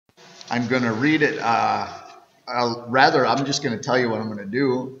I'm going to read it. I'm just going to tell you what I'm going to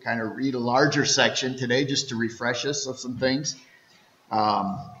do. Kind of read a larger section today just to refresh us of some things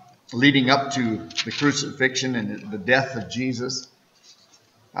leading up to the crucifixion and the death of Jesus.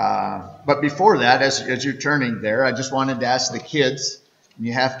 But before that, as you're turning there, I just wanted to ask the kids, and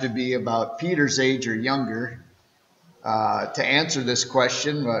you have to be about Peter's age or younger to answer this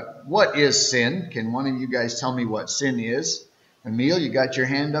question. But what is sin? Can one of you guys tell me what sin is? Emil, you got your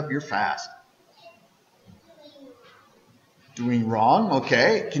hand up. You're fast. Doing wrong.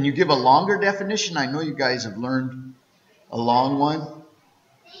 Okay. Can you give a longer definition? I know you guys have learned a long one.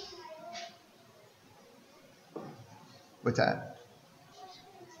 What's that?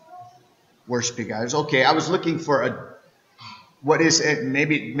 Worshiping guys. Okay. I was looking for what is it?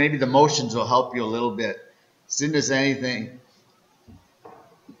 Maybe the motions will help you a little bit. Sin is anything.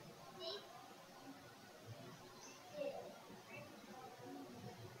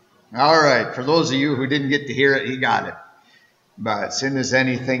 All right. For those of you who didn't get to hear it, he got it. But sin is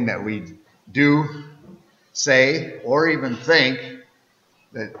anything that we do, say, or even think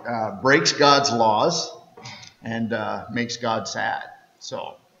that breaks God's laws and makes God sad.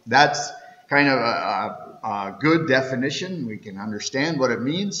 So that's kind of a good definition. We can understand what it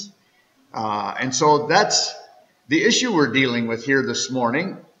means. And so that's the issue we're dealing with here this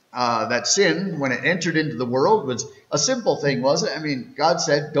morning. That sin, when it entered into the world, was a simple thing, wasn't it? I mean, God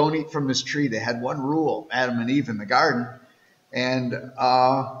said, don't eat from this tree. They had one rule, Adam and Eve in the garden. And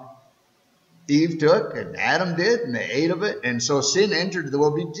Eve took, and Adam did, and they ate of it. And so sin entered the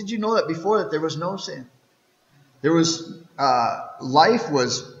world. Did you know that before that there was no sin? There was, life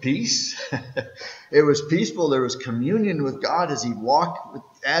was peace. It was peaceful. There was communion with God as he walked with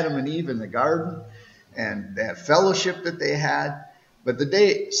Adam and Eve in the garden. And that fellowship that they had. But the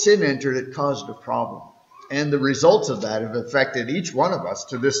day sin entered, it caused a problem. And the results of that have affected each one of us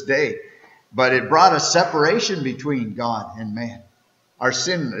to this day. But it brought a separation between God and man. Our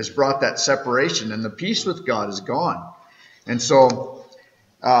sin has brought that separation, and the peace with God is gone. And so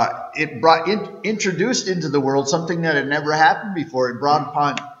it brought introduced into the world something that had never happened before. It brought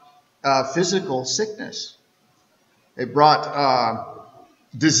upon physical sickness. It brought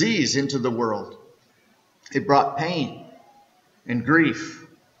disease into the world. It brought pain and grief,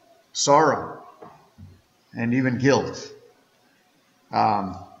 sorrow, and even guilt.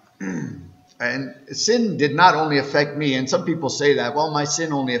 And sin did not only affect me, and some people say that, well, my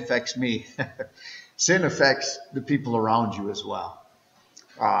sin only affects me. Sin affects the people around you as well.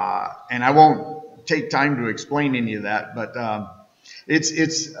 And I won't take time to explain any of that, but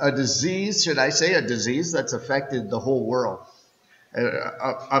it's a disease, should I say, a disease that's affected the whole world.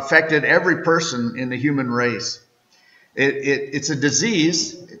 Affected every person in the human race. It's a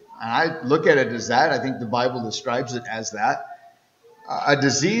disease, and I look at it as that. I think the Bible describes it as that. A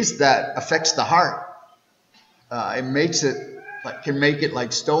disease that affects the heart. It makes it, can make it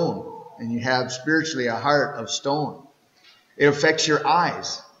like stone, and you have spiritually a heart of stone. It affects your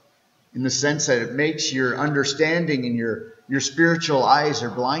eyes in the sense that it makes your understanding and your spiritual eyes are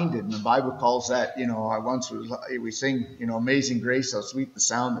blinded. And the Bible calls that, we sing, Amazing Grace, how sweet the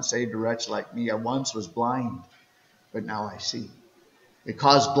sound that saved a wretch like me. I once was blind, but now I see. It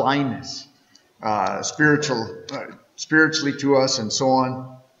caused blindness, spiritually to us, and so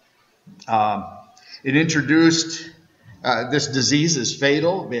on. It introduced this disease is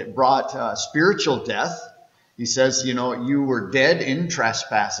fatal. It brought spiritual death. He says, you were dead in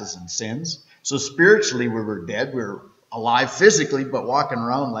trespasses and sins. So spiritually we were dead. We were alive physically, but walking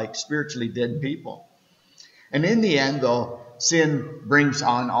around like spiritually dead people. And in the end, though, sin brings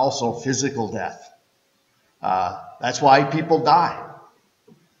on also physical death. That's why people die.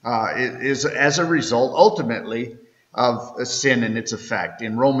 It is as a result, ultimately, of sin and its effect.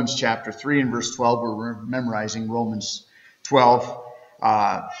 In Romans chapter 3 and verse 12, we're memorizing Romans 12,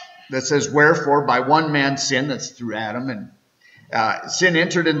 that says, wherefore by one man's sin, that's through Adam, and sin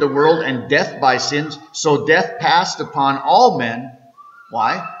entered into the world, and death by sin, so death passed upon all men.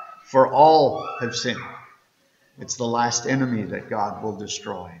 Why? For all have sinned. It's the last enemy that God will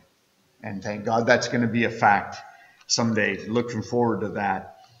destroy. And thank God that's going to be a fact someday. Looking forward to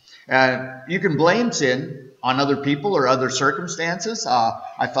that. You can blame sin on other people or other circumstances.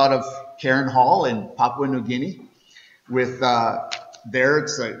 I thought of Karen Hall in Papua New Guinea. With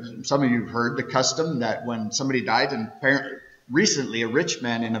some of you have heard the custom that when somebody died, and recently a rich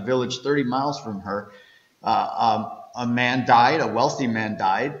man in a village 30 miles from her, a man died, a wealthy man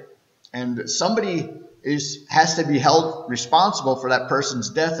died, and somebody has to be held responsible for that person's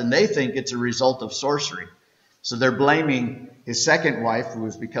death, and they think it's a result of sorcery. So they're blaming his second wife, who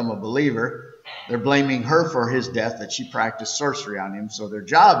has become a believer, They're blaming her for his death, that she practiced sorcery on him. So their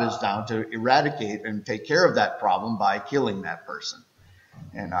job is now to eradicate and take care of that problem by killing that person.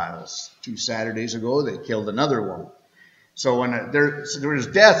 And 2 Saturdays ago, they killed another woman. So when there's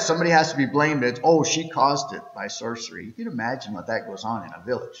death, somebody has to be blamed. It's, oh, she caused it by sorcery. You can imagine what that goes on in a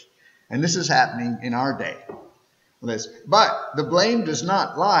village. And this is happening in our day. But the blame does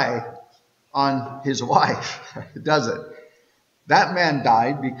not lie on his wife, does it? That man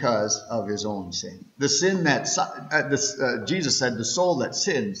died because of his own sin. The sin that, Jesus said, the soul that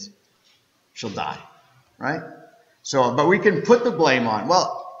sins shall die, right? So, but we can put the blame on.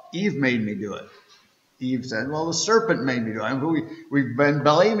 Well, Eve made me do it. Eve said, well, the serpent made me do it. We've been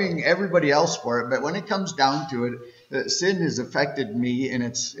blaming everybody else for it, but when it comes down to it, sin has affected me, and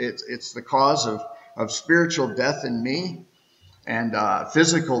it's the cause of spiritual death in me and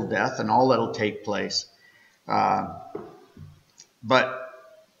physical death and all that'll take place. But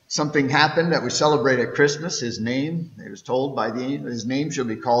something happened that we celebrate at Christmas. His name, it was told by the angel, his name shall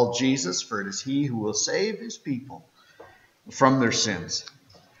be called Jesus, for it is he who will save his people from their sins.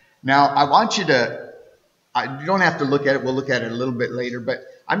 Now, I want you to, you don't have to look at it. We'll look at it a little bit later. But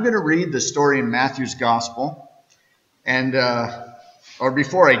I'm going to read the story in Matthew's Gospel. And, or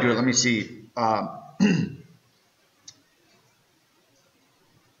before I do it, let me see.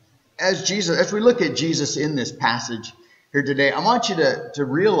 As we look at Jesus in this passage here today, I want you to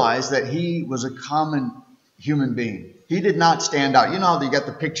realize that he was a common human being. He did not stand out. You know how you got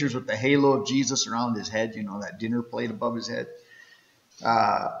the pictures with the halo of Jesus around his head, you know, that dinner plate above his head?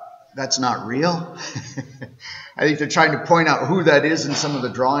 That's not real. I think they're trying to point out who that is in some of the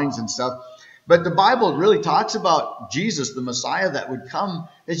drawings and stuff. But the Bible really talks about Jesus, the Messiah that would come,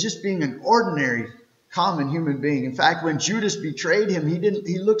 as just being an ordinary, common human being. In fact, when Judas betrayed him,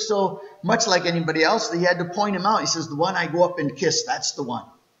 he looked so much like anybody else that he had to point him out. He says, the one I go up and kiss, that's the one.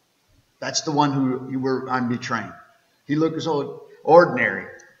 That's the one who I'm betraying. He looked so ordinary.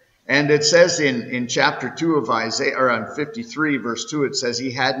 And it says in chapter 2 of Isaiah, or on 53, verse 2, it says,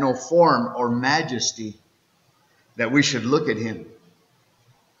 he had no form or majesty that we should look at him.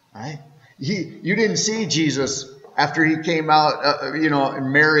 Right? You didn't see Jesus after he came out,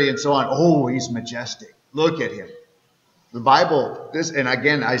 and Mary and so on. Oh, he's majestic. Look at him. The Bible, and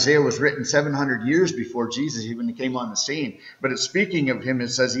again, Isaiah was written 700 years before Jesus even came on the scene. But it's speaking of him, it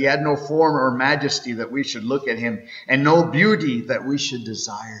says, he had no form or majesty that we should look at him, and no beauty that we should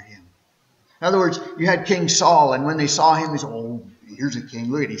desire him. In other words, you had King Saul, and when they saw him, they said, oh, here's a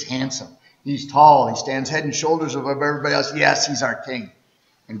king. Look at, he's handsome. He's tall. He stands head and shoulders above everybody else. Yes, he's our king.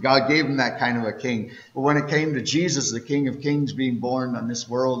 And God gave him that kind of a king. But when it came to Jesus, the King of Kings being born on this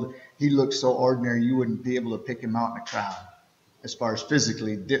world, he looked so ordinary you wouldn't be able to pick him out in a crowd. As far as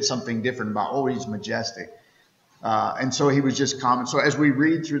physically, something different about, oh, he's majestic. And so he was just common. So as we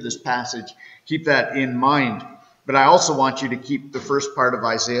read through this passage, keep that in mind. But I also want you to keep the first part of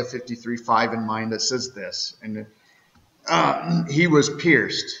Isaiah 53:5 in mind that says this. And he was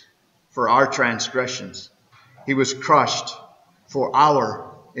pierced for our transgressions. He was crushed for our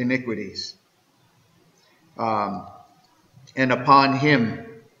iniquities. And upon him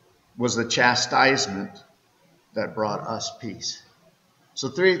was the chastisement that brought us peace. So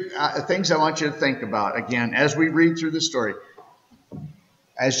three things I want you to think about, again, as we read through the story.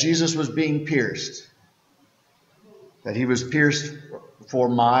 As Jesus was being pierced, that he was pierced for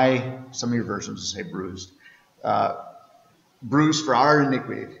some of your versions will say bruised, bruised for our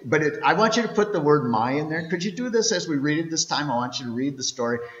iniquity. But I want you to put the word my in there. Could you do this as we read it this time? I want you to read the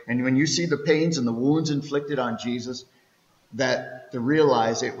story. And when you see the pains and the wounds inflicted on Jesus, to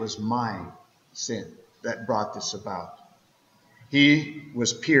realize it was my sin that brought this about. He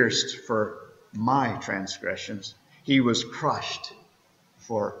was pierced for my transgressions. He was crushed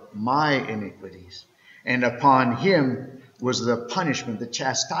for my iniquities. And upon him was the punishment, the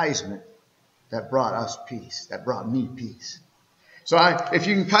chastisement that brought us peace, that brought me peace. So if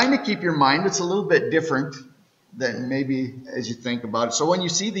you can kind of keep your mind, it's a little bit different than maybe as you think about it. So when you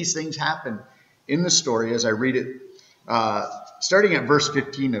see these things happen in the story, as I read it, starting at verse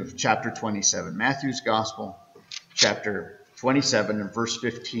 15 of chapter 27, Matthew's Gospel, chapter 27 and verse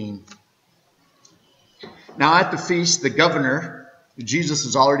 15. Now at the feast, the governor, Jesus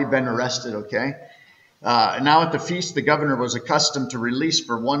has already been arrested, okay? Now at the feast, the governor was accustomed to release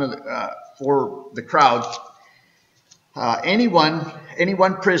for the crowd any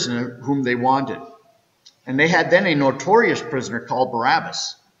one prisoner whom they wanted. And they had then a notorious prisoner called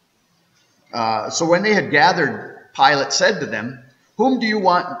Barabbas. So when they had gathered, Pilate said to them, whom do you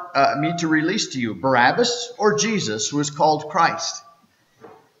want me to release to you, Barabbas or Jesus, who is called Christ?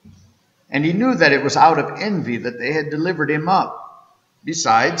 And he knew that it was out of envy that they had delivered him up.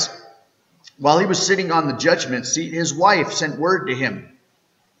 Besides, While he was sitting on the judgment seat, his wife sent word to him,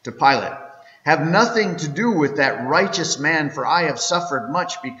 to Pilate, "Have nothing to do with that righteous man, for I have suffered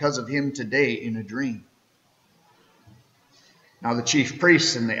much because of him today in a dream." Now the chief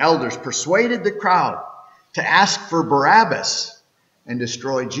priests and the elders persuaded the crowd to ask for Barabbas and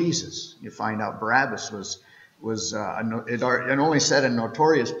destroy Jesus. You find out Barabbas it only said a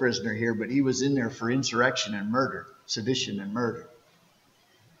notorious prisoner here, but he was in there for insurrection and murder, sedition and murder.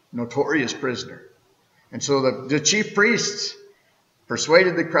 Notorious prisoner. And so the chief priests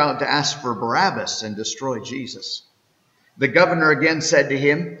persuaded the crowd to ask for Barabbas and destroy Jesus. The governor again said to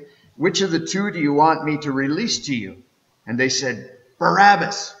him, "Which of the two do you want me to release to you?" And they said,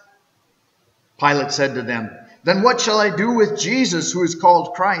 "Barabbas." Pilate said to them, "Then what shall I do with Jesus, who is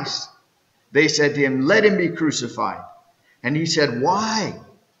called Christ?" They said to him, "Let him be crucified." And he said, "Why?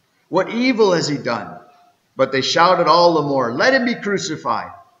 What evil has he done?" But they shouted all the more, "Let him be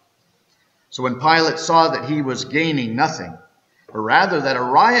crucified." So when Pilate saw that he was gaining nothing, or rather that a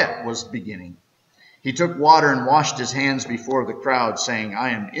riot was beginning, he took water and washed his hands before the crowd, saying, "I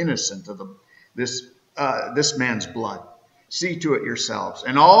am innocent of this man's blood. See to it yourselves."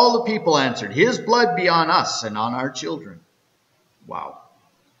 And all the people answered, "His blood be on us and on our children." Wow.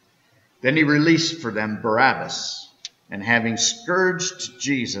 Then he released for them Barabbas, and having scourged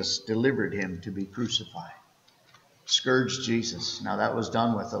Jesus, delivered him to be crucified. Scourged Jesus. Now that was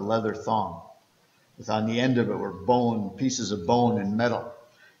done with a leather thong. With on the end of it were pieces of bone and metal.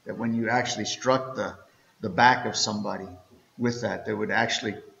 That when you actually struck the back of somebody with that, they would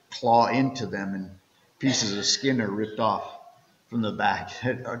actually claw into them and pieces of skin are ripped off from the back.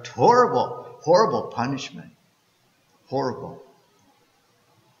 It's horrible, horrible punishment. Horrible.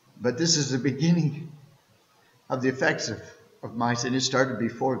 But this is the beginning of the effects of my sin. It started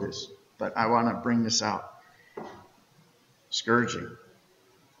before this, but I want to bring this out. Scourging.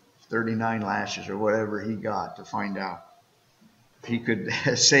 39 lashes or whatever he got to find out if he could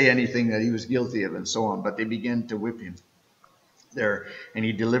say anything that he was guilty of and so on. But they began to whip him there, and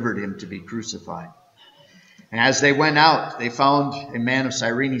he delivered him to be crucified. And as they went out, they found a man of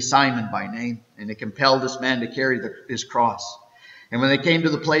Cyrene, Simon by name, and they compelled this man to carry his cross. And when they came to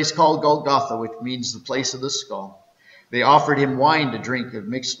the place called Golgotha, which means the place of the skull, they offered him wine to drink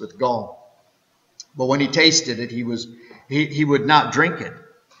mixed with gall. But when he tasted it, he would not drink it.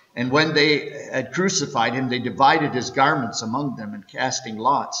 And when they had crucified him, they divided his garments among them, and casting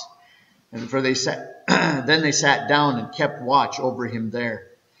lots. And then they sat down and kept watch over him there.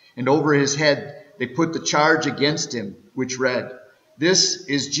 And over his head they put the charge against him, which read, "This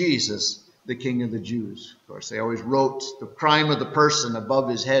is Jesus, the King of the Jews." Of course, they always wrote the crime of the person above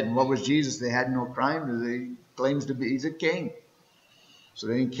his head. And what was Jesus? They had no crime. He claims to be, he's a king. So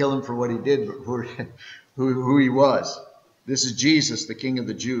they didn't kill him for what he did, but for who he was. This is Jesus, the King of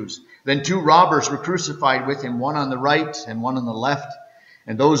the Jews. Then 2 robbers were crucified with him, one on the right and one on the left.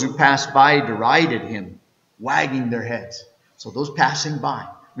 And those who passed by derided him, wagging their heads. So those passing by.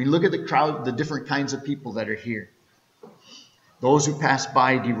 I mean, look at the crowd, the different kinds of people that are here. Those who passed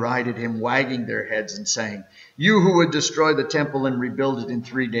by derided him, wagging their heads and saying, "You who would destroy the temple and rebuild it in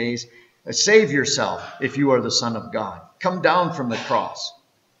 3 days, save yourself if you are the Son of God. Come down from the cross."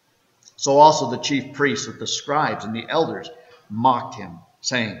 So also the chief priests with the scribes and the elders mocked him,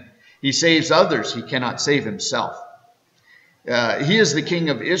 saying, "He saves others, he cannot save himself. He is the King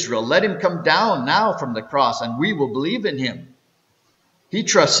of Israel. Let him come down now from the cross, and we will believe in him. He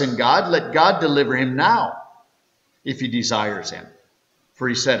trusts in God. Let God deliver him now, if he desires him. For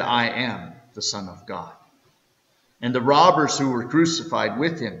he said, 'I am the Son of God.'" And the robbers who were crucified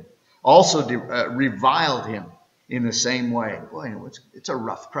with him also reviled him in the same way. Boy, it's a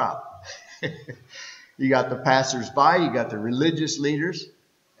rough crowd. You got the passers-by, you got the religious leaders,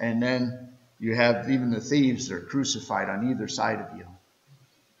 and then you have even the thieves that are crucified on either side of you.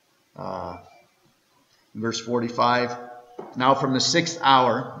 Verse 45, "Now from the 6th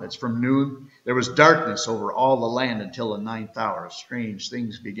hour," that's from noon, "there was darkness over all the land until the 9th hour. Strange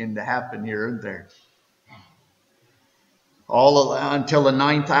things begin to happen here and there. Until the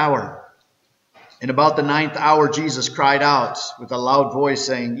 9th hour. And about the 9th hour, Jesus cried out with a loud voice,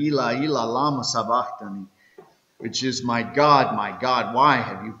 saying, "Eli, Eli, lama sabachthani," which is, my God, why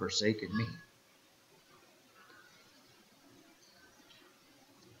have you forsaken me?"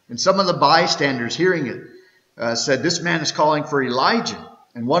 And some of the bystanders hearing it said, "This man is calling for Elijah."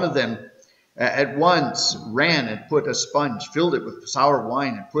 And one of them at once ran and put a sponge, filled it with sour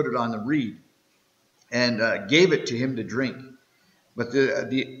wine, and put it on the reed, and gave it to him to drink. But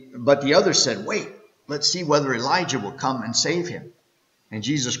the other said, "Wait, let's see whether Elijah will come and save him." And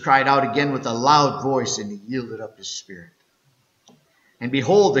Jesus cried out again with a loud voice, and he yielded up his spirit. And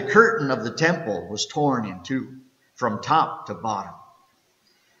behold, the curtain of the temple was torn in two, from top to bottom.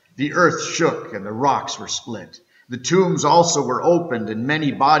 The earth shook and the rocks were split. The tombs also were opened, and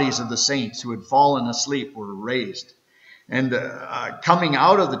many bodies of the saints who had fallen asleep were raised. And coming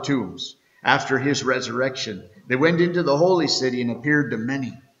out of the tombs after his resurrection, they went into the holy city and appeared to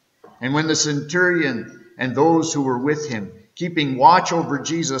many. And when the centurion and those who were with him, keeping watch over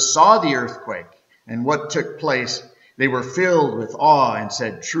Jesus, saw the earthquake and what took place, they were filled with awe and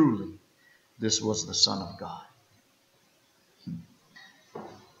said, "Truly, this was the Son of God."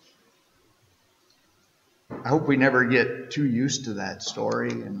 I hope we never get too used to that story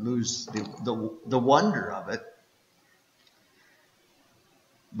and lose the wonder of it.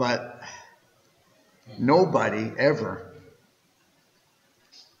 But nobody ever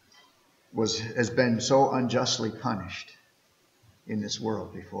has been so unjustly punished in this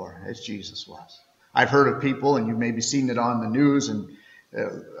world before as Jesus was. I've heard of people, and you've maybe seen it on the news, and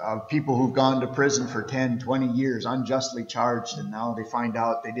people who've gone to prison for 10, 20 years, unjustly charged, and now they find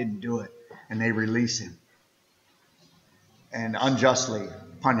out they didn't do it, and they release him. And unjustly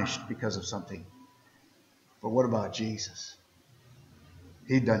punished because of something. But what about Jesus?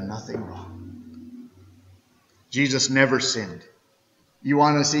 He'd done nothing wrong. Jesus never sinned. You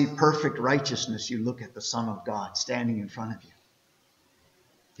want to see perfect righteousness, you look at the Son of God standing in front of you.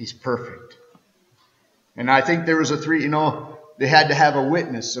 He's perfect. And I think there was they had to have a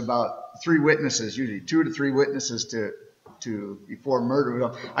witness, about 3 witnesses, usually 2 to 3 witnesses to before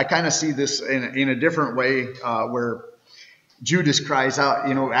murder. I kind of see this in a different way where Judas cries out,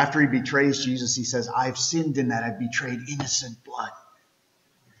 after he betrays Jesus, he says, "I've sinned in that I've betrayed innocent blood."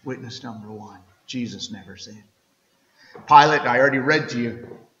 Witness number 1, Jesus never sinned. Pilate, I already read to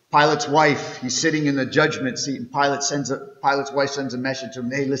you, Pilate's wife, he's sitting in the judgment seat, and Pilate's wife sends a message to him,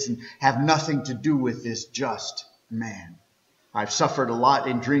 "Hey, listen, have nothing to do with this just man. I've suffered a lot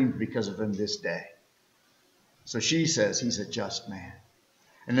in dreams because of him this day." So she says he's a just man.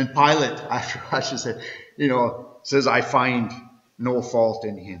 And then Pilate, after she said, says, "I find no fault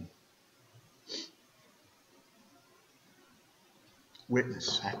in him."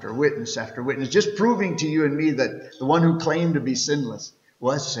 Witness after witness after witness, just proving to you and me that the one who claimed to be sinless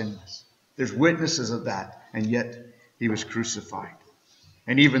was sinless. There's witnesses of that, and yet he was crucified.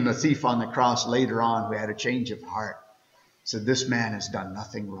 And even the thief on the cross later on, who had a change of heart, said, "This man has done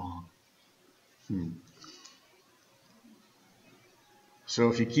nothing wrong." So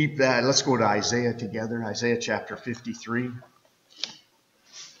if you keep that, let's go to Isaiah together. Isaiah chapter 53.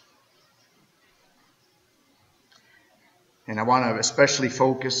 And I want to especially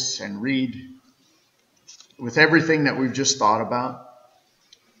focus and read with everything that we've just thought about.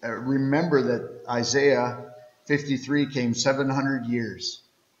 Remember that Isaiah 53 came 700 years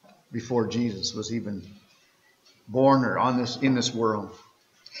before Jesus was even born or in this world.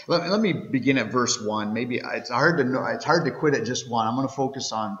 Let me begin at verse 1. Maybe it's hard to quit at just 1. I'm going to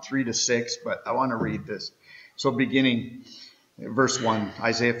focus on 3 to 6, but I want to read this. So beginning at verse 1,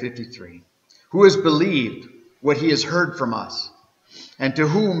 Isaiah 53. "Who has believed what he has heard from us? And to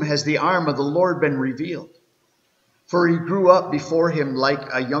whom has the arm of the Lord been revealed? For he grew up before him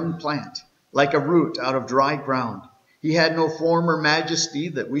like a young plant, like a root out of dry ground. He had no form or majesty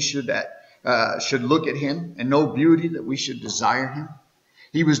that we should look at him, and no beauty that we should desire him.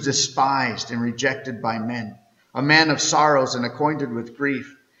 He was despised and rejected by men, a man of sorrows and acquainted with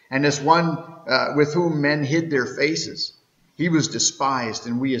grief, and as one with whom men hid their faces. He was despised,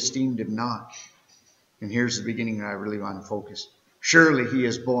 and we esteemed him not." And here's the beginning that I really want to focus. "Surely he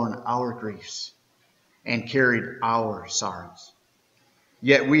has borne our griefs and carried our sorrows.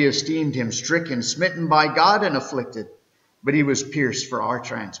 Yet we esteemed him stricken, smitten by God, and afflicted. But he was pierced for our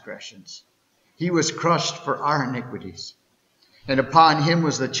transgressions. He was crushed for our iniquities. And upon him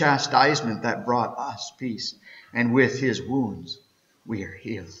was the chastisement that brought us peace. And with his wounds we are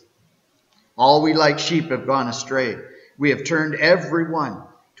healed. All we like sheep have gone astray. We have turned every one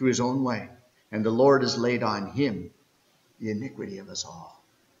to his own way. And the Lord has laid on him the iniquity of us all."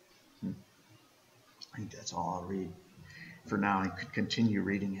 I think that's all I'll read for now. I could continue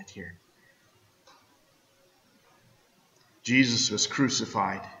reading it here. Jesus was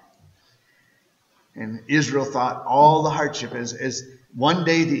crucified. And Israel thought all the hardship as one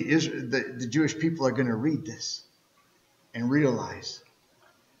day the Jewish people are going to read this and realize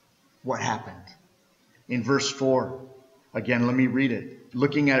what happened. In verse 4, again, let me read it.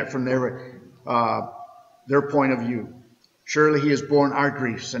 Looking at it from their point of view. "Surely he has borne our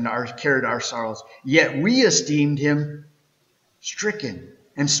griefs and carried our sorrows. Yet we esteemed him stricken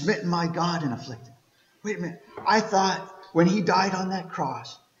and smitten by God and afflicted." Wait a minute. I thought when he died on that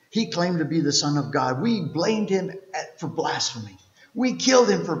cross, he claimed to be the Son of God. We blamed him for blasphemy. We killed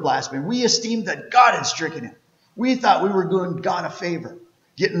him for blasphemy. We esteemed that God had stricken him. We thought we were doing God a favor,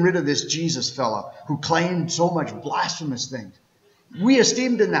 getting rid of this Jesus fella who claimed so much blasphemous things. We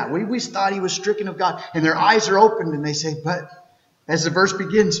esteemed him that. We thought he was stricken of God. And their eyes are opened and they say, but as the verse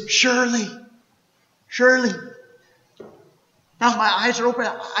begins, surely. Now my eyes are open.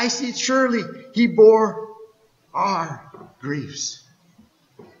 I see surely he bore our griefs.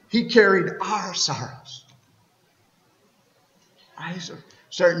 He carried our sorrows. Eyes are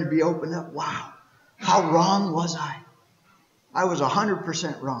starting to be opened up. Wow. How wrong was I? I was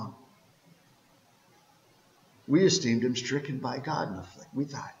 100% wrong. We esteemed him stricken by God and afflicted. We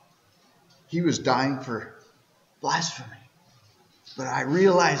thought he was dying for blasphemy. But I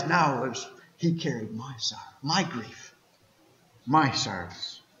realize now it was he carried my sorrow, my grief, my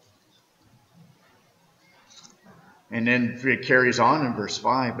sorrows. And then it carries on in verse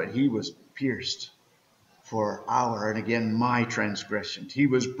 5, but he was pierced for our, and again, my transgressions. He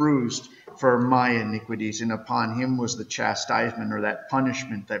was bruised for my iniquities, and upon him was the chastisement, or that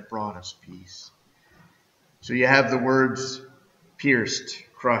punishment that brought us peace. So you have the words pierced,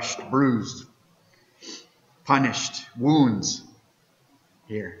 crushed, bruised, punished, wounds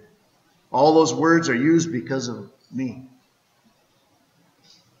here. All those words are used because of me.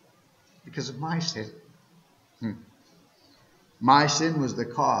 Because of my sin. My sin was the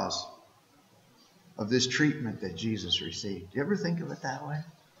cause of this treatment that Jesus received. Do you ever think of it that way?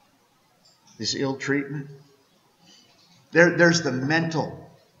 This ill treatment? There's the mental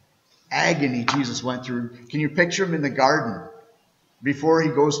agony Jesus went through. Can you picture him in the garden before he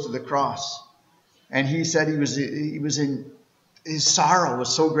goes to the cross? And he said he was in, his sorrow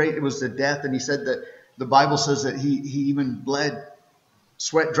was so great, it was the death. And he said that the Bible says that he even bled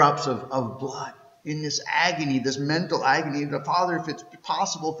sweat drops of blood in this agony, this mental agony. The Father, if it's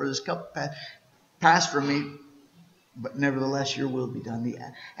possible for this cup to pass from me, but nevertheless your will be done. The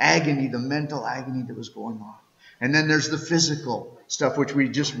agony, the mental agony that was going on. And then there's the physical stuff which we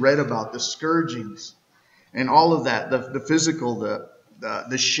just read about, the scourgings and all of that. The physical,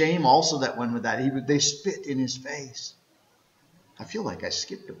 the shame also that went with that. They spit in his face. I feel like I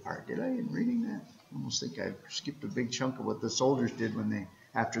skipped a part, did I, in reading that? I almost think I skipped a big chunk of what the soldiers did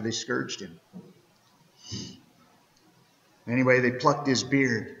after they scourged him. Anyway, they plucked his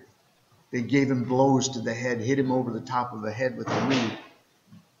beard. They gave him blows to the head, hit him over the top of the head with a reed,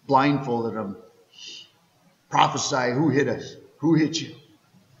 blindfolded him, prophesied, who hit us? Who hit you?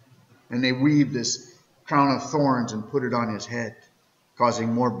 And they weaved this crown of thorns and put it on his head,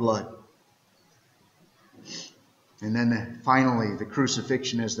 causing more blood. And then finally, the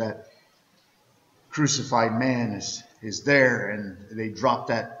crucifixion is that crucified man is there, and they drop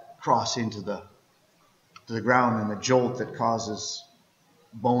that cross into the ground, and the jolt that causes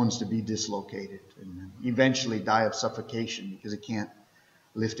bones to be dislocated and eventually die of suffocation because he can't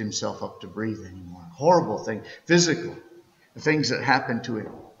lift himself up to breathe anymore. Horrible thing. Physical. The things that happened to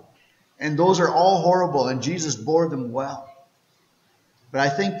him. And those are all horrible, and Jesus bore them well. But I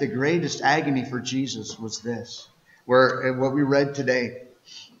think the greatest agony for Jesus was this, where what we read today,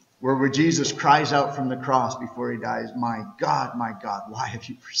 where Jesus cries out from the cross before he dies, my God, why have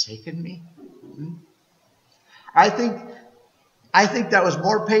you forsaken me? I think that was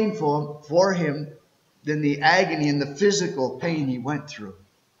more painful for him than the agony and the physical pain he went through.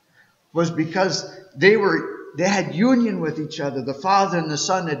 Was because they had union with each other. The Father and the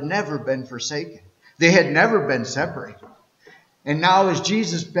Son had never been forsaken. They had never been separated. And now as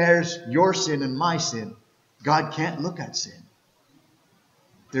Jesus bears your sin and my sin, God can't look at sin.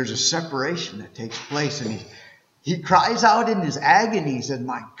 There's a separation that takes place. And he cries out in his agony. He said,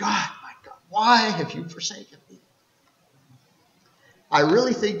 my God, why have you forsaken me? I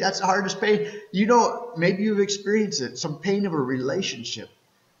really think that's the hardest pain. You know, maybe you've experienced it. Some pain of a relationship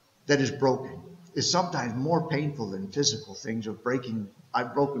that is broken is sometimes more painful than physical things of breaking.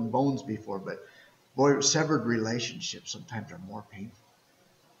 I've broken bones before, but boy, severed relationships sometimes are more painful.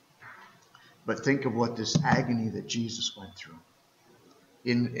 But think of what this agony that Jesus went through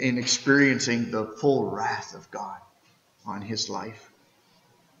in experiencing the full wrath of God on his life.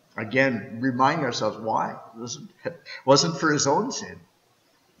 Again, remind ourselves why. It wasn't for his own sin.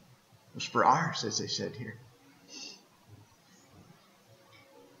 It was for ours, as they said here.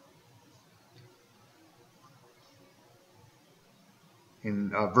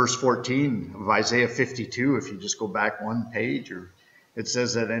 In verse 14 of Isaiah 52, if you just go back one page, it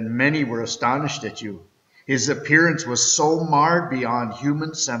says that, and many were astonished at you. His appearance was so marred beyond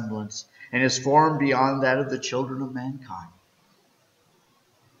human semblance, and his form beyond that of the children of mankind.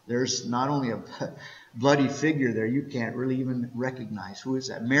 There's not only a bloody figure there, you can't really even recognize who is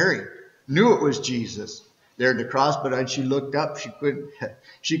that. Mary knew it was Jesus. there at the cross, but when she looked up,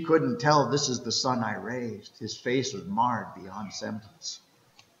 she couldn't tell, this is the son I raised. His face was marred beyond semblance.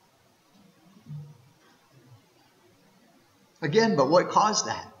 Again, but what caused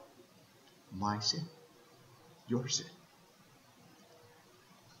that? My sin. Your sin.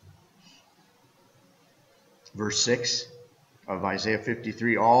 Verse 6 of Isaiah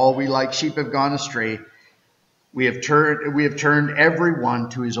 53, all we like sheep have gone astray. We have turned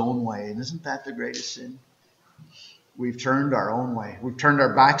everyone to his own way. And isn't that the greatest sin? We've turned our own way. We've turned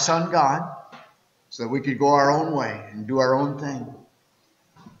our backs on God so that we could go our own way and do our own thing.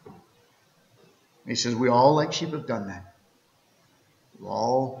 He says we all like sheep have done that. We've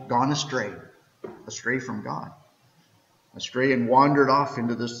all gone astray from God. Astray and wandered off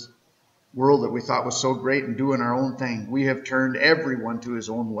into this world that we thought was so great and doing our own thing. We have turned everyone to his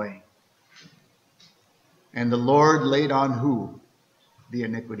own way. And the Lord laid on who? The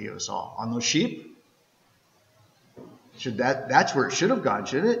iniquity of us all. On those sheep? That's where it should have gone,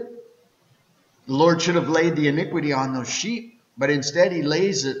 should it? The Lord should have laid the iniquity on those sheep, but instead he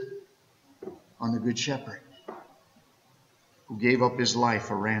lays it on the good shepherd who gave up his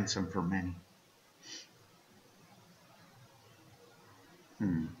life a ransom for many.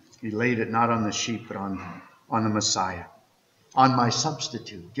 He laid it not on the sheep, but on the Messiah. On my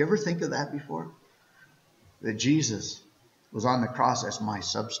substitute. Do you ever think of that before? That Jesus was on the cross as my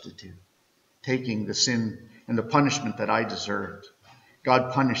substitute, taking the sin and the punishment that I deserved.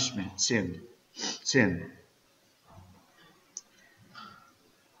 God punished me, sin.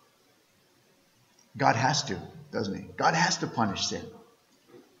 God has to, doesn't he? God has to punish sin.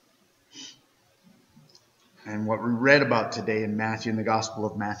 And what we read about today in Matthew, in the Gospel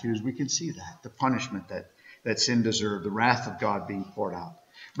of Matthew, is we can see that. The punishment that sin deserved, the wrath of God being poured out.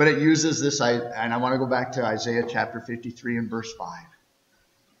 But it uses this, and I want to go back to Isaiah chapter 53 and verse 5.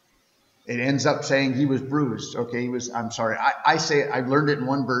 It ends up saying he was bruised. Okay, I say, I've learned it in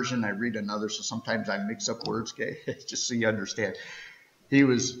one version, I read another, so sometimes I mix up words, okay, just so you understand. He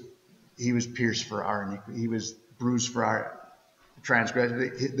was pierced for our iniquity. He was bruised for our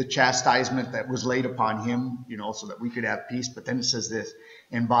transgression. The chastisement that was laid upon him, so that we could have peace. But then it says this,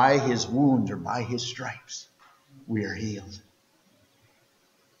 and by his wounds, or by his stripes, we are healed.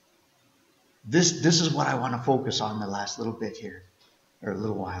 This is what I want to focus on the last little bit here, or a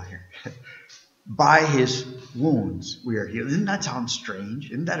little while here. By his wounds, we are healed. Doesn't that sound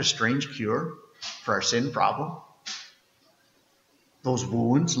strange? Isn't that a strange cure for our sin problem? Those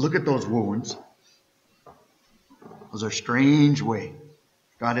wounds, look at those wounds. Those are strange ways.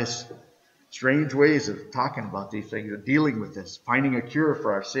 God has strange ways of talking about these things, of dealing with this, finding a cure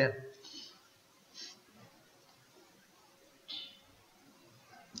for our sin.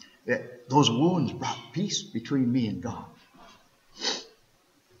 Those wounds brought peace between me and God.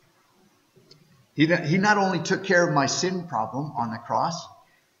 He not only took care of my sin problem on the cross,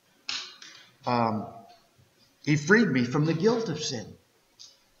 he freed me from the guilt of sin.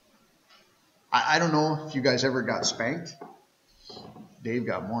 I don't know if you guys ever got spanked. Dave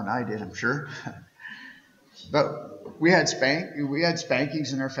got more than I did, I'm sure. But we had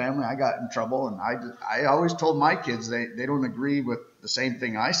spankings in our family. I got in trouble, and I always told my kids they don't agree with the same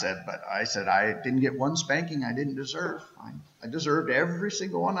thing I said, but I said I didn't get one spanking I didn't deserve. I deserved every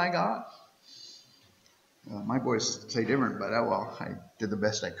single one I got. My boys say different, but I did the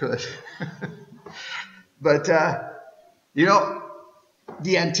best I could. But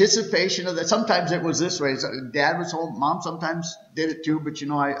the anticipation of that. Sometimes it was this way. Dad was home. Mom sometimes did it too, but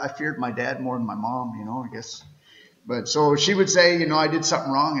I feared my dad more than my mom, I guess. But so she would say, I did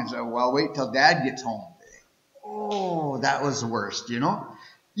something wrong, and say, well, wait till Dad gets home. Oh, that was the worst,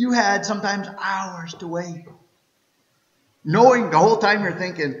 You had sometimes hours to wait. Knowing the whole time you're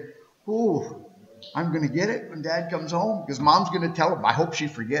thinking, ooh, I'm going to get it when Dad comes home, because Mom's going to tell him. I hope she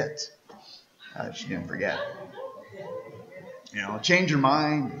forgets. She didn't forget. Change her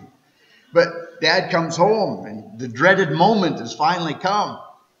mind. But Dad comes home, and the dreaded moment has finally come.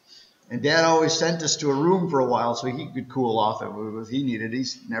 And Dad always sent us to a room for a while so he could cool off if he needed.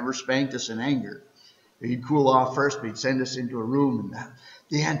 He's never spanked us in anger. He'd cool off first, but he'd send us into a room. And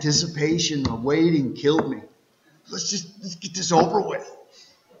the anticipation of waiting killed me. Let's get this over with.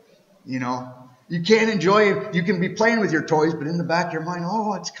 You can't enjoy it. You can be playing with your toys, but in the back of your mind,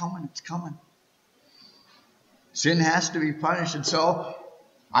 oh, it's coming, it's coming. Sin has to be punished. And so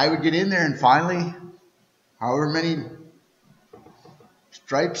I would get in there, and finally, however many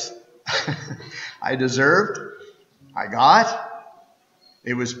stripes I deserved, I got.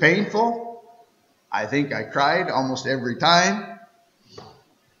 It was painful. I think I cried almost every time.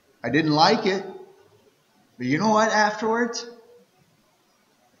 I didn't like it. But you know what? Afterwards, it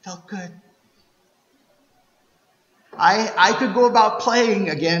felt good. I could go about playing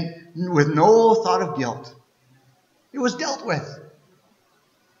again with no thought of guilt. It was dealt with.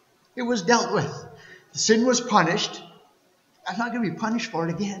 It was dealt with. The sin was punished. I'm not going to be punished for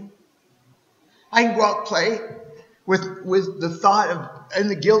it again. I can go out and play with the thought of and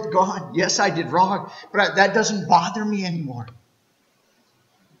the guilt gone. Yes, I did wrong, but that doesn't bother me anymore.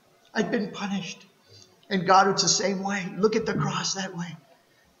 I've been punished. And God, it's the same way. Look at the cross that way.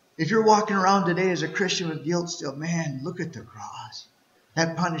 If you're walking around today as a Christian with guilt still, man, look at the cross.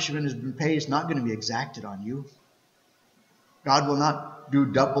 That punishment has been paid. It's not going to be exacted on you. God will not do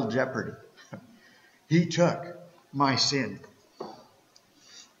double jeopardy. He took my sin.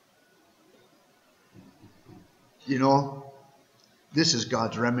 You know, this is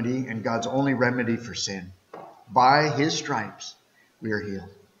God's remedy and God's only remedy for sin. By His stripes, we are healed.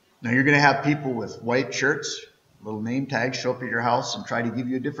 Now, you're going to have people with white shirts, little name tags, show up at your house and try to give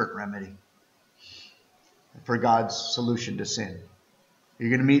you a different remedy for God's solution to sin.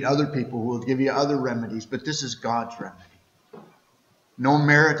 You're going to meet other people who will give you other remedies, but this is God's remedy. No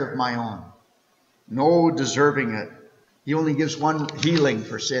merit of my own. No deserving it. He only gives one healing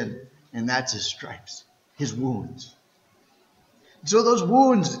for sin, and that's His stripes, His wounds. So those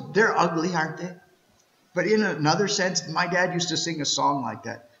wounds, they're ugly, aren't they? But in another sense, my dad used to sing a song like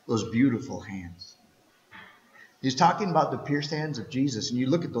that. Those beautiful hands. He's talking about the pierced hands of Jesus. And you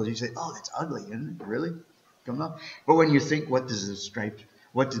look at those, you say, oh, that's ugly, isn't it? Really? Come on. But when you think, what does the stripes,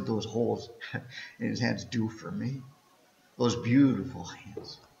 what did those holes in His hands do for me? Those beautiful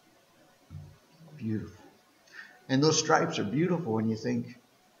hands. Beautiful. And those stripes are beautiful when you think,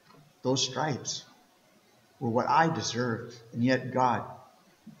 those stripes were what I deserved. And yet God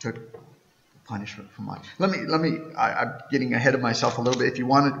took punishment for mine. I'm getting ahead of myself a little bit. If you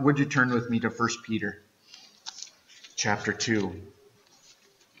wanted, would you turn with me to 1 Peter chapter 2,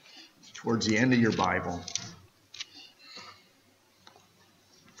 towards the end of your Bible.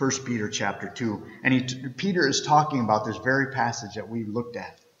 1 Peter chapter 2. And Peter is talking about this very passage that we looked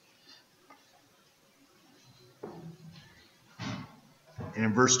at. And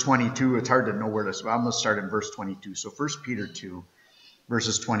in verse 22, it's hard to know where to start. I'm going to start in verse 22. So 1 Peter 2.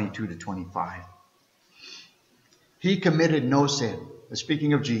 Verses 22 to 25. He committed no sin.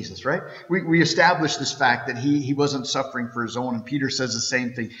 Speaking of Jesus, right? We established this fact that he wasn't suffering for His own. And Peter says the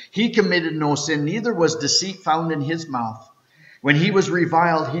same thing. He committed no sin, neither was deceit found in His mouth. When He was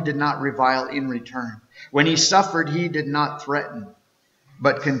reviled, He did not revile in return. When He suffered, He did not threaten,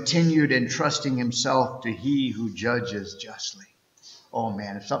 but continued entrusting Himself to He who judges justly. Oh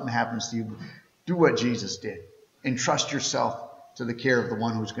man, if something happens to you, do what Jesus did. Entrust yourself to the care of the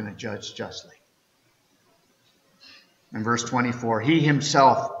one who's going to judge justly. In verse 24, He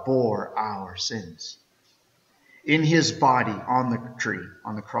Himself bore our sins in His body on the tree,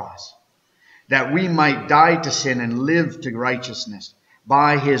 on the cross, that we might die to sin and live to righteousness.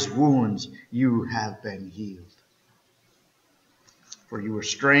 By His wounds you have been healed. For you were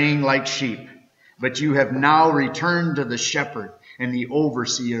straying like sheep, but you have now returned to the shepherd and the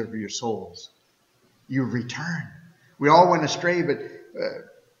overseer of your souls. You've returned. We all went astray, but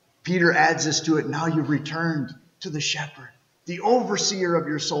Peter adds this to it. Now you've returned to the shepherd, the overseer of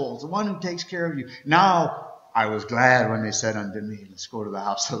your souls, the one who takes care of you. Now, I was glad when they said unto me, let's go to the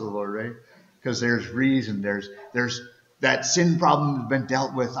house of the Lord, right? Because there's reason. There's that sin problem has been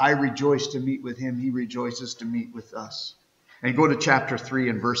dealt with. I rejoice to meet with Him. He rejoices to meet with us. And go to chapter 3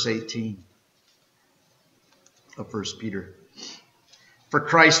 and verse 18 of 1 Peter. For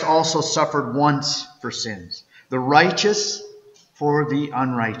Christ also suffered once for sins, the righteous for the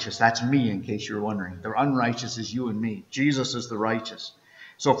unrighteous. That's me, in case you're wondering. The unrighteous is you and me. Jesus is the righteous.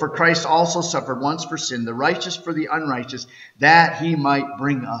 So for Christ also suffered once for sin, the righteous for the unrighteous, that He might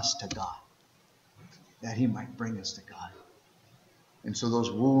bring us to God. That He might bring us to God. And so those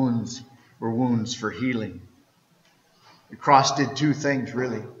wounds were wounds for healing. The cross did two things,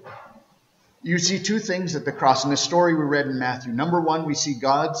 really. You see two things at the cross. In the story we read in Matthew. Number one, we see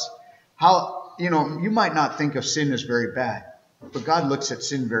you might not think of sin as very bad, but God looks at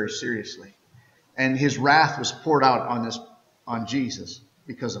sin very seriously. And His wrath was poured out on Jesus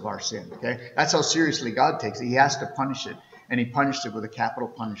because of our sin. Okay? That's how seriously God takes it. He has to punish it, and He punished it with a capital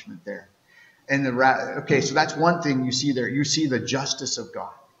punishment there. And so that's one thing you see there. You see the justice of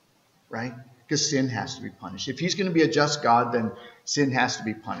God, right? Because sin has to be punished. If He's going to be a just God, then sin has to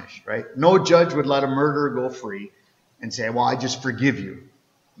be punished, right? No judge would let a murderer go free and say, well, I just forgive you.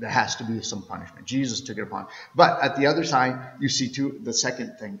 There has to be some punishment. Jesus took it upon. But at the other side, you see the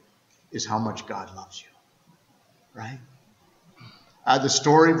second thing is how much God loves you, right? The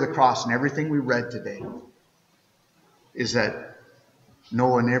story of the cross and everything we read today is that no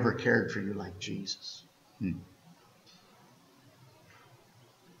one ever cared for you like Jesus.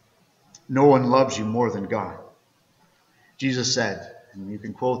 No one loves you more than God. Jesus said, and you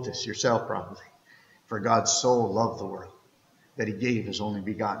can quote this yourself probably, for God so loved the world that he gave his only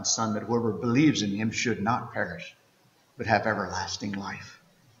begotten Son, that whoever believes in him should not perish, but have everlasting life.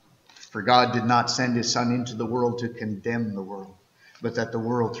 For God did not send his Son into the world to condemn the world, but that the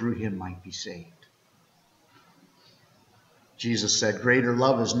world through him might be saved. Jesus said, greater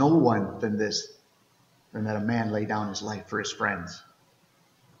love is no one than this, than that a man lay down his life for his friends.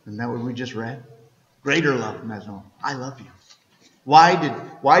 Isn't that what we just read? Greater love than that. No, I love you.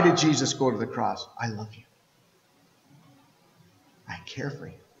 Why did Jesus go to the cross? I love you. I care for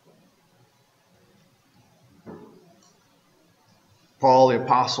you. Paul the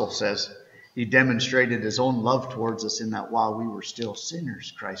Apostle says he demonstrated his own love towards us in that while we were still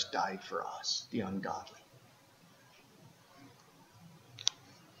sinners, Christ died for us, the ungodly.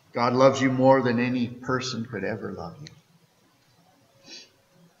 God loves you more than any person could ever love you.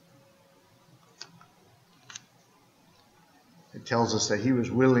 It tells us that he was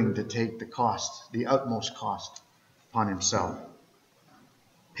willing to take the cost, the utmost cost, upon himself.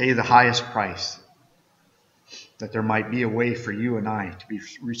 Pay the highest price, that there might be a way for you and I to be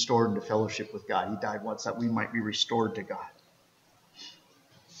restored into fellowship with God. He died once that we might be restored to God.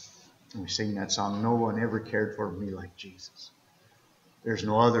 And we sing that song, no one ever cared for me like Jesus. There's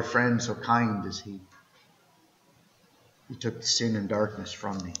no other friend so kind as he. He took the sin and darkness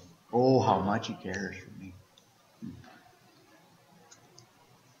from me. Oh, how much he cares for me.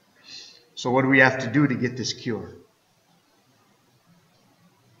 So what do we have to do to get this cure?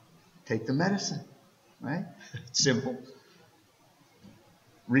 Take the medicine, right? It's simple.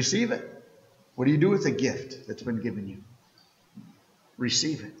 Receive it. What do you do with a gift that's been given you?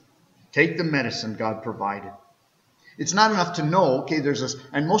 Receive it. Take the medicine God provided. It's not enough to know, okay, there's this,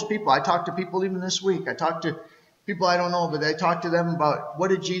 and most people, I talk to people even this week, I talk to people I don't know, but I talk to them about, what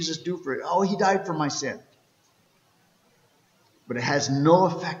did Jesus do for you? Oh, he died for my sin. But it has no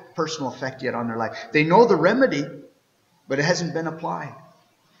effect, personal effect yet on their life. They know the remedy, but it hasn't been applied.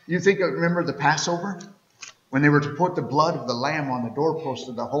 You remember the Passover? When they were to put the blood of the lamb on the doorpost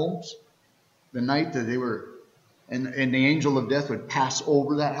of the homes, the night that they were, and the angel of death would pass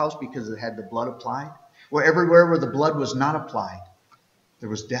over that house because it had the blood applied. Well, everywhere where the blood was not applied, there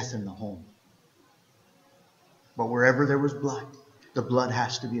was death in the home. But wherever there was blood, the blood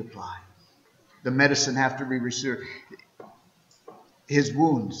has to be applied. The medicine has to be received. His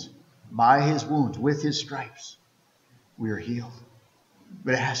wounds, by his wounds, with his stripes, we are healed.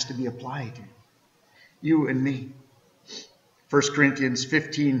 But it has to be applied. You and me. 1 Corinthians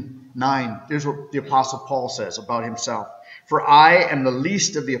 15:9. Here's what the Apostle Paul says about himself. For I am the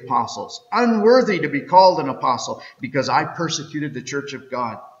least of the apostles, unworthy to be called an apostle, because I persecuted the church of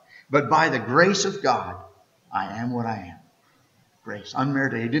God. But by the grace of God, I am what I am. Grace,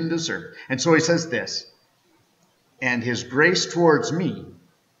 unmerited. He didn't deserve it. And so he says this. And his grace towards me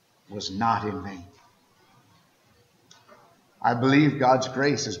was not in vain. I believe God's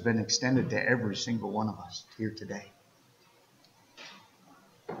grace has been extended to every single one of us here today.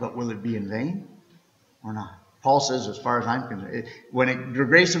 But will it be in vain or not? Paul says, as far as I'm concerned, when the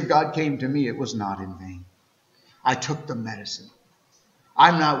grace of God came to me, it was not in vain. I took the medicine.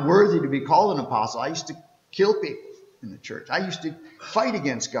 I'm not worthy to be called an apostle. I used to kill people in the church. I used to fight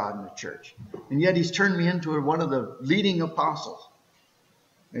against God in the church. And yet he's turned me into one of the leading apostles.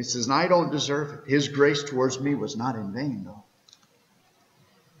 And he says, and I don't deserve it. His grace towards me was not in vain, though.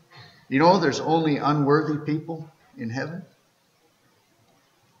 You know, there's only unworthy people in heaven.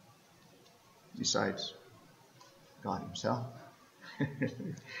 Besides God himself.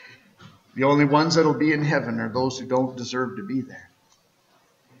 The only ones that will be in heaven are those who don't deserve to be there.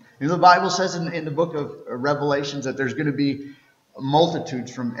 You know, the Bible says in the book of Revelations that there's going to be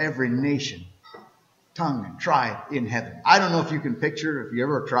multitudes from every nation, tongue, and tribe in heaven. I don't know if you can picture, if you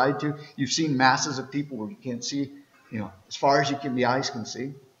ever tried to. You've seen masses of people where you can't see, as far as the eyes can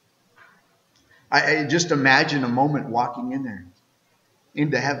see. I just imagine a moment walking in there,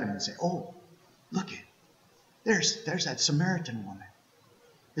 into heaven, and say, oh, look it. There's that Samaritan woman.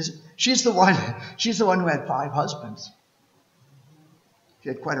 She's the one who had 5 husbands. She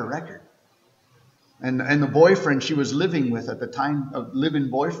had quite a record. And the boyfriend she was living with at the time, a living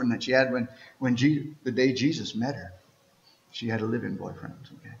boyfriend that she had the day Jesus met her. She had a living boyfriend.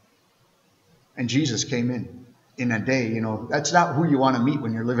 Okay. And Jesus came in a day, that's not who you want to meet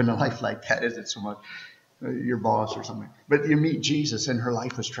when you're living a life like that, is it so much? Your boss or something. But you meet Jesus and her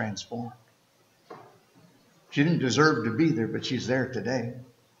life was transformed. She didn't deserve to be there, but she's there today.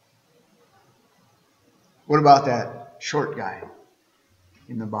 What about that short guy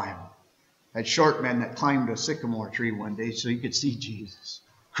in the Bible? That short man that climbed a sycamore tree one day so he could see Jesus.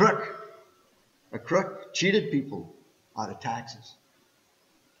 Crook. A crook cheated people out of taxes.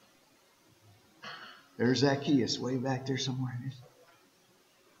 There's Zacchaeus way back there somewhere.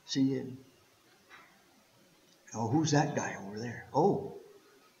 See it? Oh, who's that guy over there? Oh,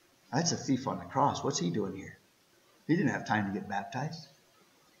 that's a thief on the cross. What's he doing here? He didn't have time to get baptized.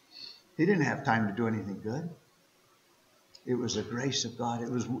 He didn't have time to do anything good. It was the grace of God.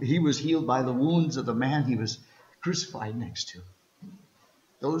 He was healed by the wounds of the man he was crucified next to.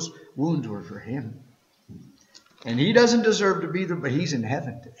 Those wounds were for him. And he doesn't deserve to be there, but he's in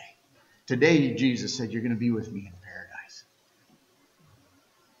heaven today. Today, Jesus said, you're going to be with me in paradise.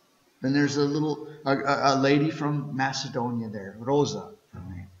 Then there's a lady from Macedonia there, Rosa. Her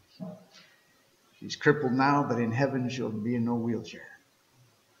name. She's crippled now, but in heaven she'll be in no wheelchair.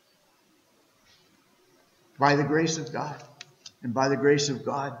 By the grace of God. And by the grace of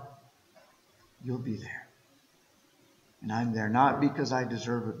God, you'll be there. And I'm there not because I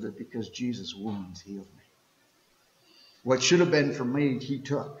deserve it, but because Jesus' wounds healed me. What should have been for me, he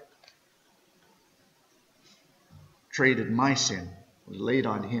took. Traded my sin, was laid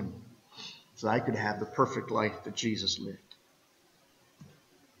on him, so I could have the perfect life that Jesus lived.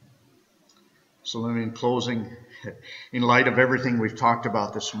 So let me, in closing, in light of everything we've talked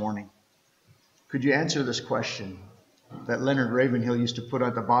about this morning, could you answer this question that Len Ravenhill used to put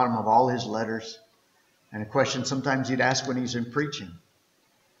at the bottom of all his letters, and a question sometimes he'd ask when he's in preaching?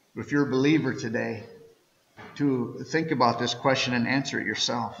 But if you're a believer today, to think about this question and answer it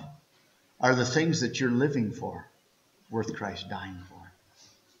yourself. Are the things that you're living for worth Christ dying for?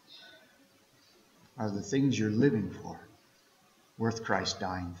 Are the things you're living for worth Christ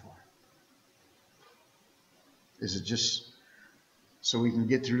dying for? Is it just so we can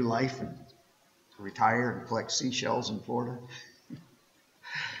get through life and retire and collect seashells in Florida?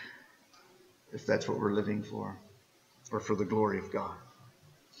 If that's what we're living for, or for the glory of God.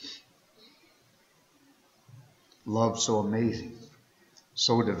 Love so amazing,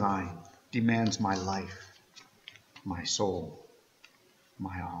 so divine, demands my life, my soul,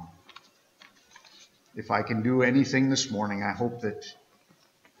 my all. If I can do anything this morning, I hope that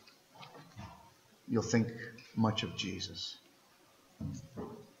you'll think much of Jesus.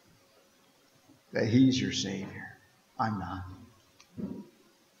 That he's your Savior. I'm not.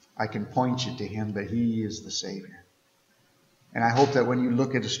 I can point you to him, but he is the Savior. And I hope that when you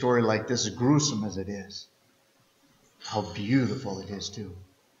look at a story like this, as gruesome as it is, how beautiful it is too.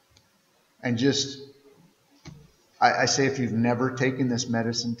 And just, I say if you've never taken this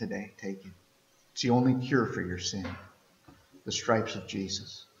medicine today, take it. It's the only cure for your sin. The stripes of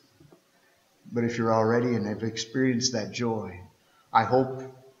Jesus. But if you're already and have experienced that joy, I hope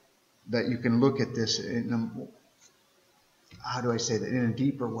that you can look at this in a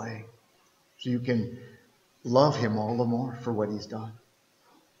deeper way. So you can love him all the more for what he's done.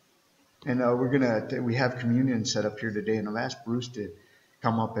 And we have communion set up here today, and I've asked Bruce to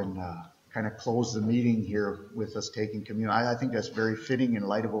come up and kind of close the meeting here with us taking communion. I think that's very fitting in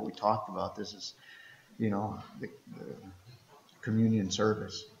light of what we talked about. This is, the communion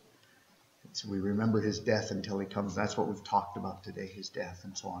service. So we remember his death until he comes. That's what we've talked about today, his death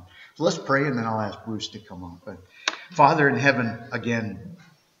and so on. So let's pray, and then I'll ask Bruce to come up. But Father in heaven, again,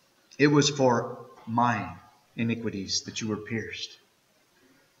 it was for my iniquities that you were pierced.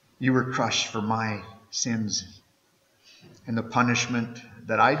 You were crushed for my sins. And the punishment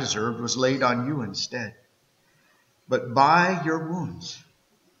that I deserved was laid on you instead. But by your wounds,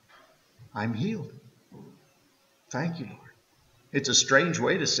 I'm healed. Thank you, Lord. It's a strange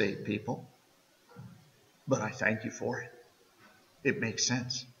way to save people, but I thank you for it. It makes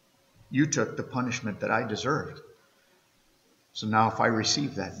sense. You took the punishment that I deserved. So now if I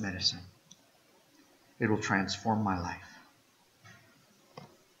receive that medicine, it will transform my life.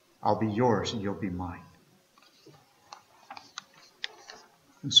 I'll be yours and you'll be mine.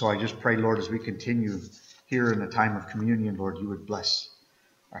 And so I just pray, Lord, as we continue here in the time of communion, Lord, you would bless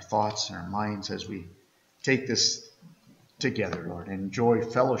our thoughts and our minds as we take this together, Lord, and enjoy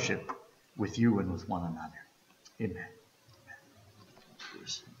fellowship with you and with one another. Amen.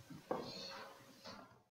 Amen.